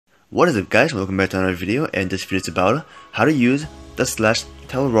What is up guys, welcome back to another video, and this video is about how to use the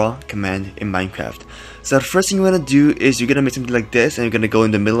 /tellraw command in Minecraft. So the first thing you want to do is you're going to make something like this, and you're going to go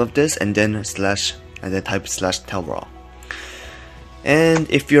in the middle of this and then slash and then type /tellraw. And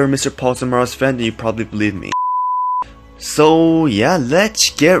if you're a Mr. Paul Samara's fan, then you probably believe me. So yeah,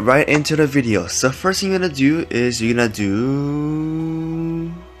 let's get right into the video. So first thing you're going to do is you're going to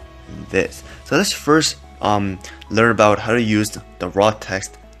do this. So let's first learn about how to use the raw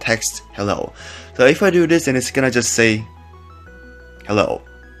text hello. So if I do this, then it's gonna just say hello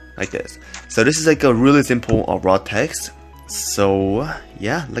like this. So this is like a really simple raw text. So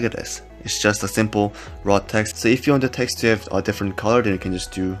yeah, look at this. It's just a simple raw text. So if you want the text to have a different color, then you can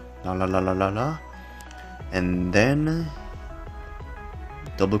just do la la la la la la, and then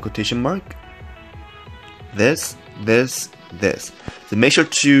double quotation mark, this. So make sure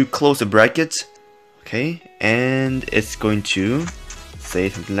to close the brackets, okay, and it's going to say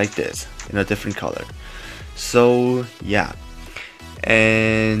something like this in a different color. So yeah,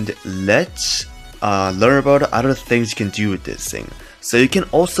 and let's learn about other things you can do with this thing. So you can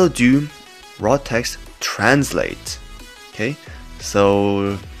also do raw text translate. Okay,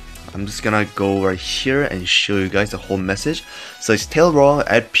 so I'm just gonna go right here and show you guys the whole message. So it's tellraw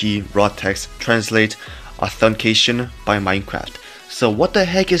 @p raw text translate authentication by Minecraft. So what the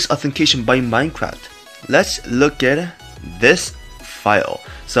heck is authentication by Minecraft? Let's look at this file.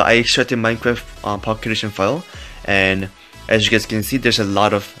 So I extracted Minecraft population file, and as you guys can see, there's a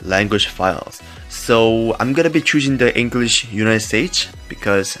lot of language files. So I'm gonna be choosing the English United States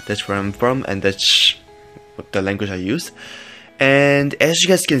because that's where I'm from and that's what the language I use. And as you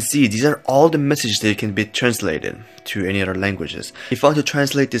guys can see, these are all the messages that can be translated to any other languages. If you want to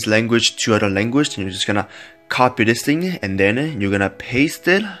translate this language to other language, then you're just gonna copy this thing and then you're gonna paste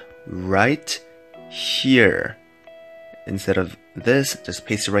it right here. Instead of this, just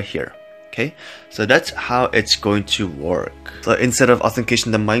paste it right here. Okay, so that's how it's going to work. So instead of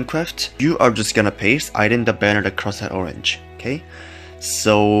authentication in Minecraft, you are just gonna paste item the banner that cross that orange. Okay,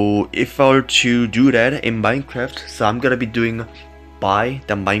 so if I were to do that in Minecraft, so I'm gonna be doing buy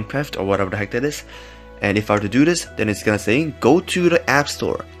the Minecraft or whatever the heck that is, and if I were to do this, then it's gonna say go to the App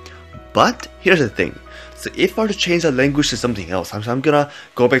Store. But here's the thing. So if I were to change the language to something else, I'm gonna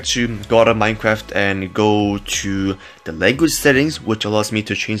go out of Minecraft and go to the language settings, which allows me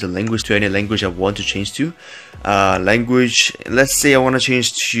to change the language to any language I want to change to. Language, let's say I want to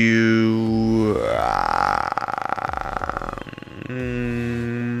change to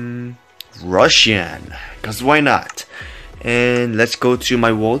Russian, because why not? And let's go to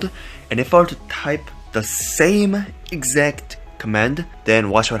my world, and if I were to type the same exact command, then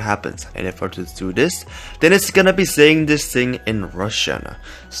watch what happens. And if I were to do this, then it's gonna be saying this thing in Russian.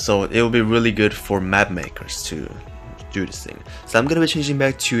 So it will be really good for map makers to do this thing. So I'm gonna be changing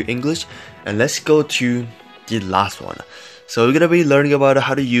back to English, and let's go to the last one. So we're gonna be learning about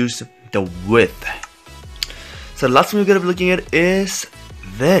how to use the width. So the last one we're gonna be looking at is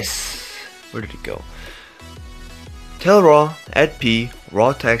this. Where did it go? Tellraw @p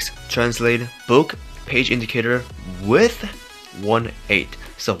raw text translate book page indicator width 1.8.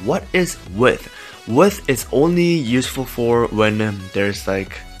 So what is width? Width is only useful for when there's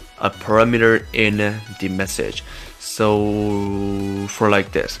like a parameter in the message. So for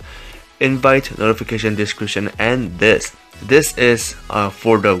like this, invite, notification, description, and this is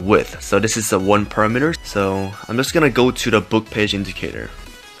for the width. So this is a one parameter. So I'm just gonna go to the book page indicator.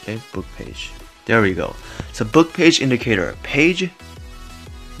 Okay, book page. There we go. So book page indicator page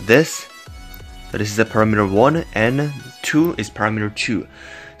this. So this is a parameter 1 and 2 is parameter 2.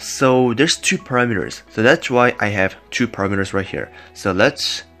 So there's two parameters. So that's why I have two parameters right here. So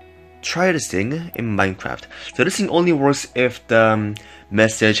let's try this thing in Minecraft. So this thing only works if the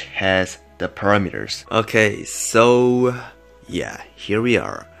message has the parameters. Okay, so yeah, here we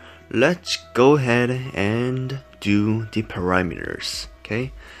are. Let's go ahead and do the parameters.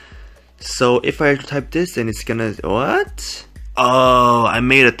 Okay. So if I type this, then it's gonna what? Oh, I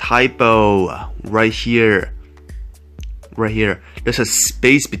made a typo right here. Right here. There's a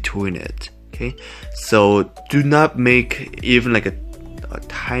space between it. Okay, so do not make even like a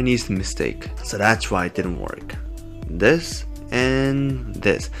tiniest mistake. So that's why it didn't work. This and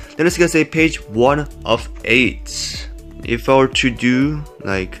this. Then it's gonna say page 1 of 8. If I were to do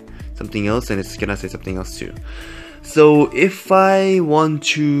like something else, then it's gonna say something else too. So if I want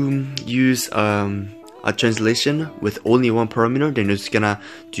to use a translation with only one parameter, then it's gonna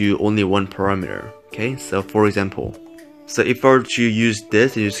do only one parameter. Okay, so for example, so if I were to use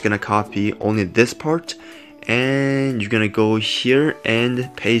this, you're just gonna copy only this part, and you're gonna go here and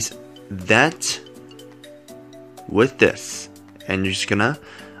paste that with this, and you're just gonna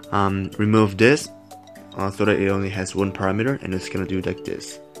remove this so that it only has one parameter, and it's gonna do like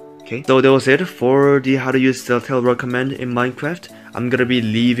this. Okay, so that was it for the how to use the tellraw command in Minecraft. I'm gonna be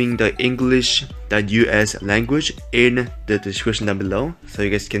leaving the English.us language in the description down below so you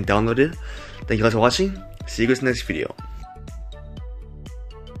guys can download it. Thank you guys for watching. See you guys in the next video.